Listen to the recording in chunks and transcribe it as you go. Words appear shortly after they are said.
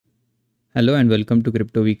Hello and welcome to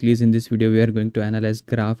Crypto Weeklies. In this video, we are going to analyze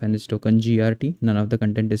graph and its token GRT. None of the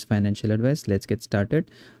content is financial advice. Let's get started.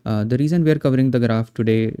 The reason we are covering the graph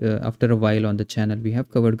today, after a while on the channel, we have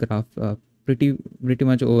covered graph pretty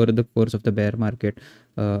much over the course of the bear market.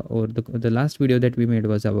 Or the last video that we made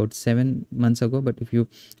was about 7 months ago. But if you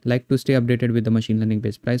like to stay updated with the machine learning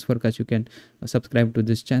based price forecast, you can subscribe to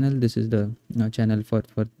this channel. This is the channel for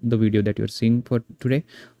the video that you're seeing for today.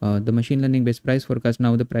 The machine learning based price forecast.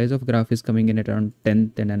 Now the price of graph is coming in at around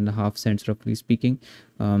 10 and a half cents roughly speaking.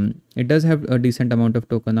 It does have a decent amount of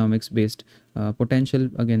tokenomics based potential.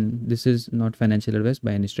 Again, this is not financial advice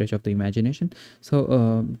by any stretch of the imagination.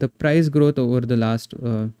 So the price growth over the last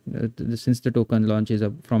since the token launch is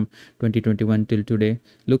up from 2021 till today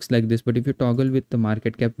looks like this. But if you toggle with the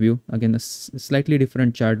market cap view, again a slightly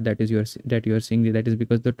different chart that you are seeing, that is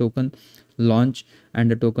because the token launch and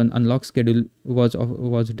the token unlock schedule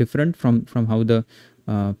was different from how the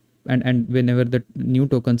and whenever the new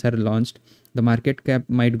tokens are launched, the market cap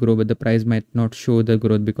might grow, but the price might not show the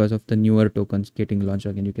growth because of the newer tokens getting launched.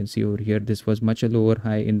 Again, you can see over here, this was much a lower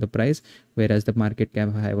high in the price, whereas the market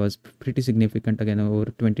cap high was pretty significant again over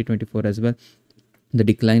 2024 as well. The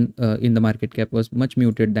decline in the market cap was much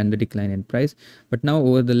muted than the decline in price. But now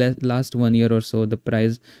over the last 1 year or so, the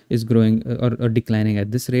price is growing or declining at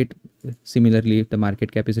this rate. Similarly, if the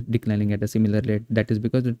market cap is declining at a similar rate, that is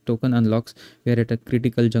because the token unlocks. We are at a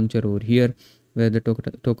critical juncture over here where the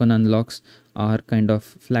token unlocks are kind of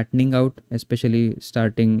flattening out, especially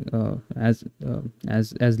starting as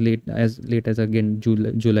late as again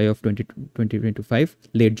July of 2025,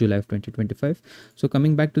 late July of 2025. So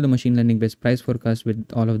coming back to the machine learning based price forecast with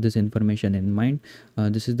all of this information in mind,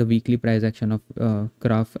 this is the weekly price action of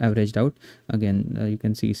graph averaged out. Again, you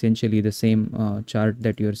can see essentially the same chart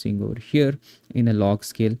that you are seeing over here in a log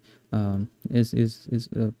scale. Is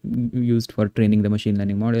used for training the machine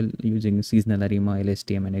learning model using seasonal ARIMA,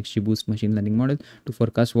 LSTM and XGBoost machine learning model to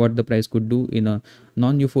forecast what the price could do in a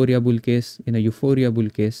non-euphoria bull case, in a euphoria bull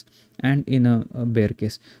case, and in a bear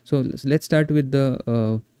case. So let's start with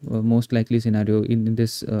the most likely scenario in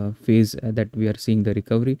this phase that we are seeing the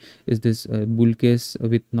recovery is this bull case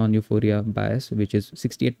with non-euphoria bias, which is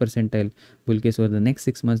 68th percentile bull case. Over the next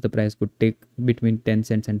 6 months, the price could take between 10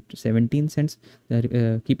 cents and 17 cents.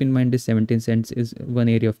 Keep in mind this 17 cents is one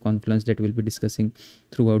area of confluence that we'll be discussing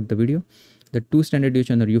throughout the video. The 2 standard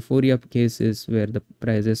deviation or euphoria case is where the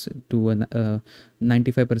price is to a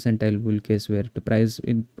 95 percentile bull case, where the price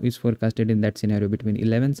is forecasted in that scenario between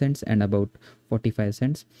 11 cents and about 45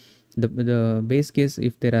 cents. The base case,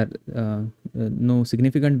 if there are no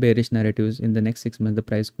significant bearish narratives in the next 6 months, the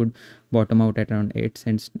price could bottom out at around 8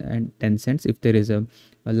 cents and 10 cents if there is a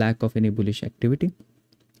lack of any bullish activity.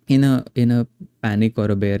 In a panic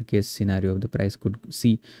or a bear case scenario, the price could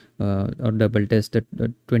see or double test the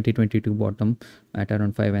 2022 bottom at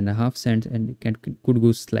around 5.5 cents, and could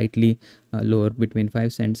go slightly lower between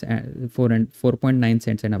 5 cents and 4.9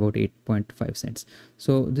 cents and about 8.5 cents.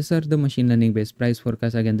 So these are the machine learning based price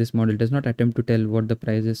forecast. Again, this model does not attempt to tell what the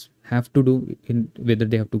prices have to do in whether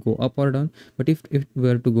they have to go up or down, but if it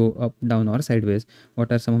were to go up, down or sideways,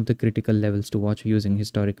 what are some of the critical levels to watch using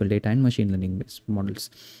historical data and machine learning based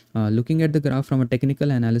models. Looking at the graph from a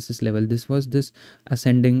technical analysis level, this was this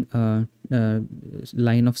ascending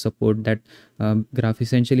line of support that graph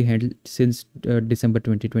essentially held since December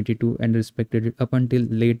 2022 and respected it up until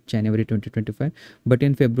late January 2025. But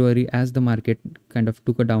in February, as the market kind of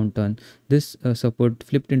took a downturn, this support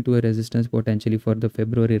flipped into a resistance potentially for the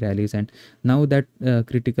February rallies, and now that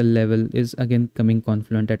critical level is again coming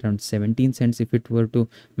confluent at around 17 cents. If it were to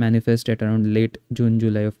manifest at around late June,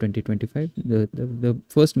 July of 2025, the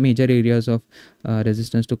first major areas of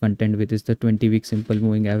resistance to contend with is the 20-week simple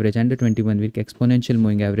moving average and the 21-week exponential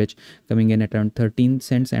moving average, coming in at around 13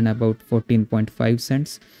 cents and about 14.5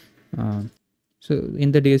 cents. So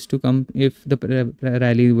in the days to come, if the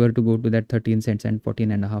rally were to go to that 13 cents and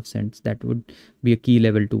 14.5 cents, that would be a key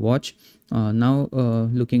level to watch. Now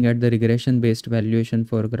looking at the regression based valuation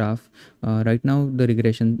for graph, right now the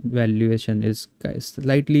regression valuation is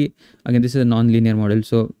slightly, again this is a non-linear model,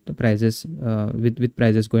 so the prices with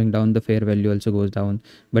prices going down, the fair value also goes down.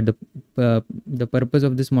 But the purpose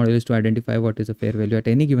of this model is to identify what is a fair value at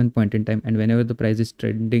any given point in time, and whenever the price is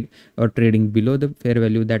trending or trading below the fair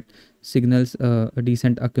value, that signals a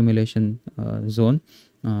decent accumulation zone.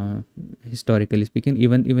 historically speaking.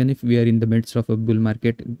 Even if we are in the midst of a bull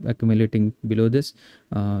market, accumulating below this,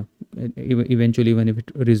 uh, eventually even if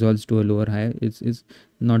it resolves to a lower high, is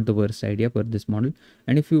not the worst idea for this model.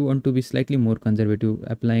 And if you want to be slightly more conservative,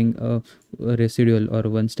 applying a residual or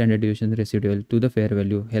one standard deviation residual to the fair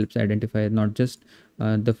value helps identify not just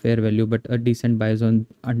the fair value but a decent buy zone,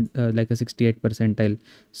 like a 68 percentile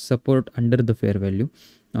support under the fair value.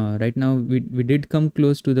 Right now we did come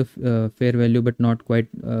close to the fair value but not quite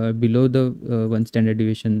below the one standard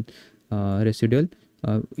deviation residual.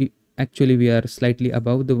 Actually we are slightly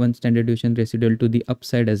above the one standard deviation residual to the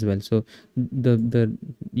upside as well. So the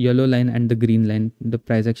yellow line and the green line, the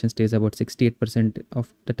price action stays about 68%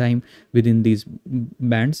 of the time within these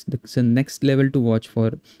bands. So next level to watch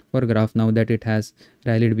for graph, now that it has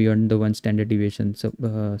rallied beyond the one standard deviation so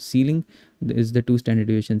ceiling, is the two standard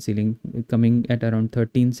deviation ceiling coming at around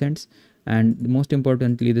 13 cents, and most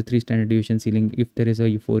importantly the three standard deviation ceiling, if there is a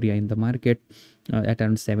euphoria in the market, at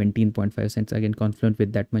around 17.5 cents, again confluent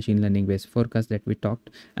with that machine learning based forecast that we talked,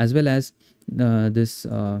 as well as this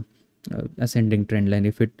ascending trend line.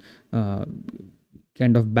 If it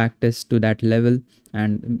kind of backtest to that level,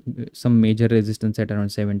 and some major resistance at around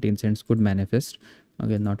 17 cents could manifest.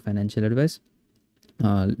 Again, not financial advice.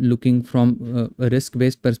 Looking from a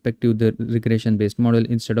risk-based perspective, the regression-based model,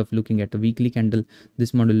 instead of looking at a weekly candle,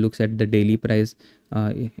 this model looks at the daily price.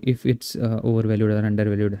 If it's overvalued or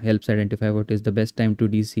undervalued, helps identify what is the best time to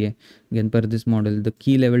DCA. Again, per this model, the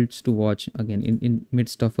key levels to watch, again in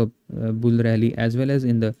midst of a bull rally as well as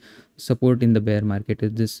in the support in the bear market,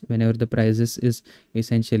 is this: whenever the prices is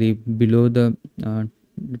essentially below the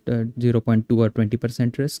 0.2 or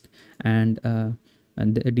 20% risk, and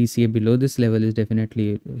the DCA below this level, is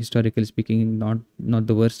definitely, historically speaking, not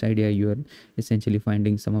the worst idea. You are essentially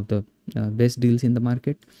finding some of the best deals in the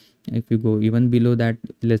market. If you go even below that,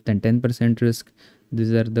 less than 10% risk,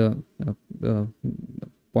 these are the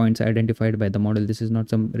points identified by the model. This is not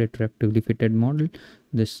some retroactively fitted model.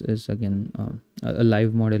 This is again a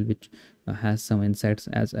live model which has some insights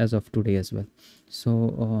as of today as well.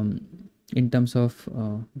 So in terms of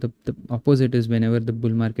the opposite is, whenever the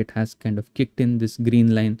bull market has kind of kicked in, this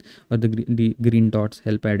green line or the green dots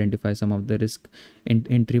help identify some of the risk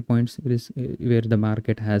entry points, where the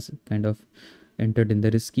market has kind of entered in the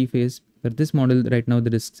risky phase. For this model right now, the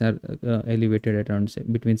risks are elevated at around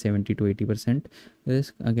between 70 to 80%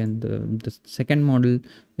 risk. Again, the second model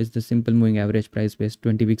is the simple moving average price based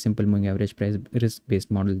 20-week simple moving average price risk based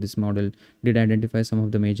model. This model did identify some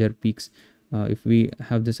of the major peaks. If we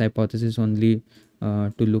have this hypothesis only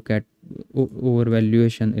to look at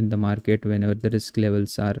overvaluation in the market whenever the risk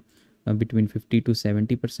levels are between 50 to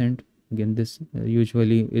 70%. Again, this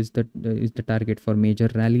usually is the target for major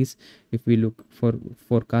rallies. If we look for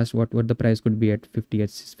forecast what the price could be at 50 to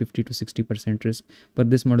 60% risk, for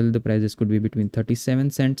this model the prices could be between 37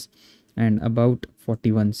 cents and about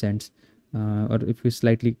 41 cents. Or if we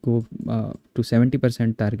slightly go to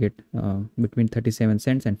 70% target, between 37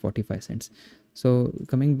 cents and 45 cents. So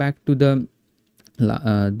coming back to the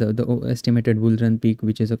estimated bull run peak,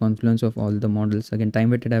 which is a confluence of all the models. Again,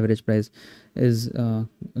 time weighted average price is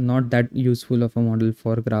not that useful of a model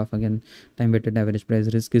for graph. Again, time weighted average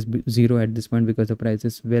price risk is 0 at this point because the price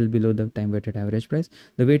is well below the time weighted average price.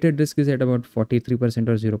 The weighted risk is at about 43%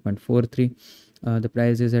 or 0.43. The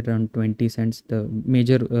price is at around 20 cents. The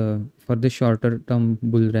major for the shorter term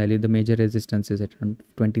bull rally, the major resistance is at around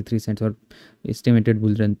 23 cents, or estimated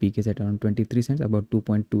bull run peak is at around 23 cents, about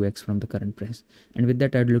 2.2x from the current price. And with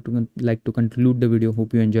that, I'd like to conclude the video.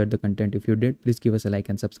 Hope you enjoyed the content. If you did, please give us a like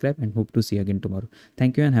and subscribe, and hope to see you again tomorrow.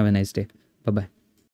 Thank you and have a nice day. Bye bye.